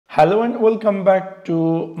Hello and welcome back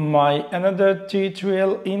to my another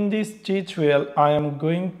tutorial. In this tutorial I am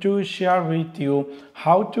going to share with you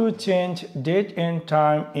how to change date and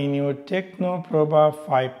time in your Tecno Pova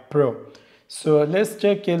 5 Pro. So let's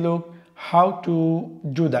take a look how to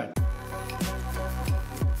do that.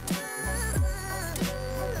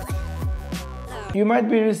 You might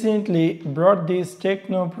be recently bought this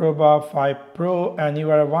Tecno Pova 5 Pro and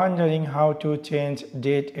you are wondering how to change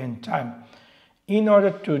date and time. In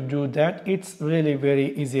order to do that, it's really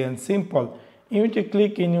very easy and simple. You need to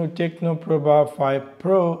click in your Tecno Pova 5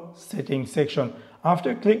 Pro settings section.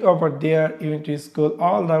 After click over there, you need to scroll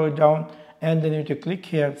all the way down and then you need to click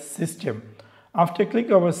here system. After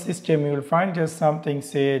click over system, you will find just something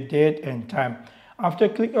say date and time. After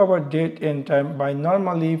click over date and time, by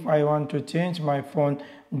normally if I want to change my phone,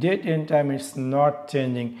 date and time is not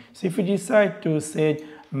changing. So if you decide to set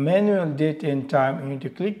manual date and time, you need to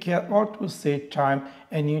click here or to set time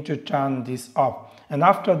and you need to turn this off. And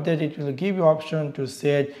after that it will give you option to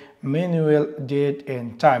set manual date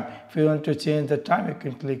and time. If you want to change the time, you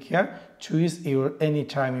can click here, choose your any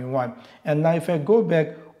time you want. And now if I go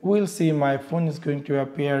back, we'll see my phone is going to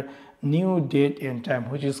appear new date and time,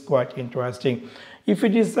 which is quite interesting. If you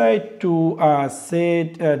decide to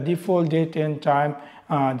set default date and time,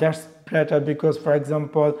 that's better, because for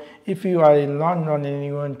example if you are in London and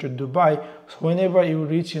you went to Dubai, so whenever you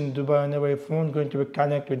reach in Dubai, whenever your phone is going to be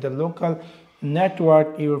connected with the local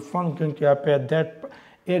network, your phone is going to appear that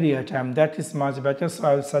area time. That is much better. So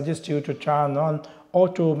I will suggest you to turn on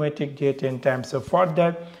automatic date and time. So for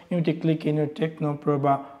that you need to click in your Tecno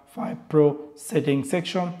Pova 5 Pro settings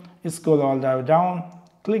section, scroll all the way down,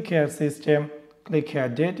 click here system, click here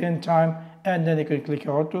date and time, and then you can click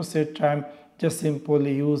auto set time. Just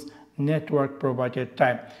simply use network provided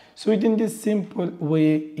time. So within this simple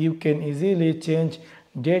way you can easily change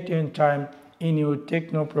date and time in your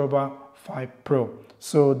Tecno Pova 5 Pro.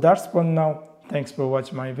 So that's for now. Thanks for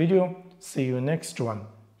watching my video. See you next one.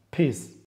 Peace.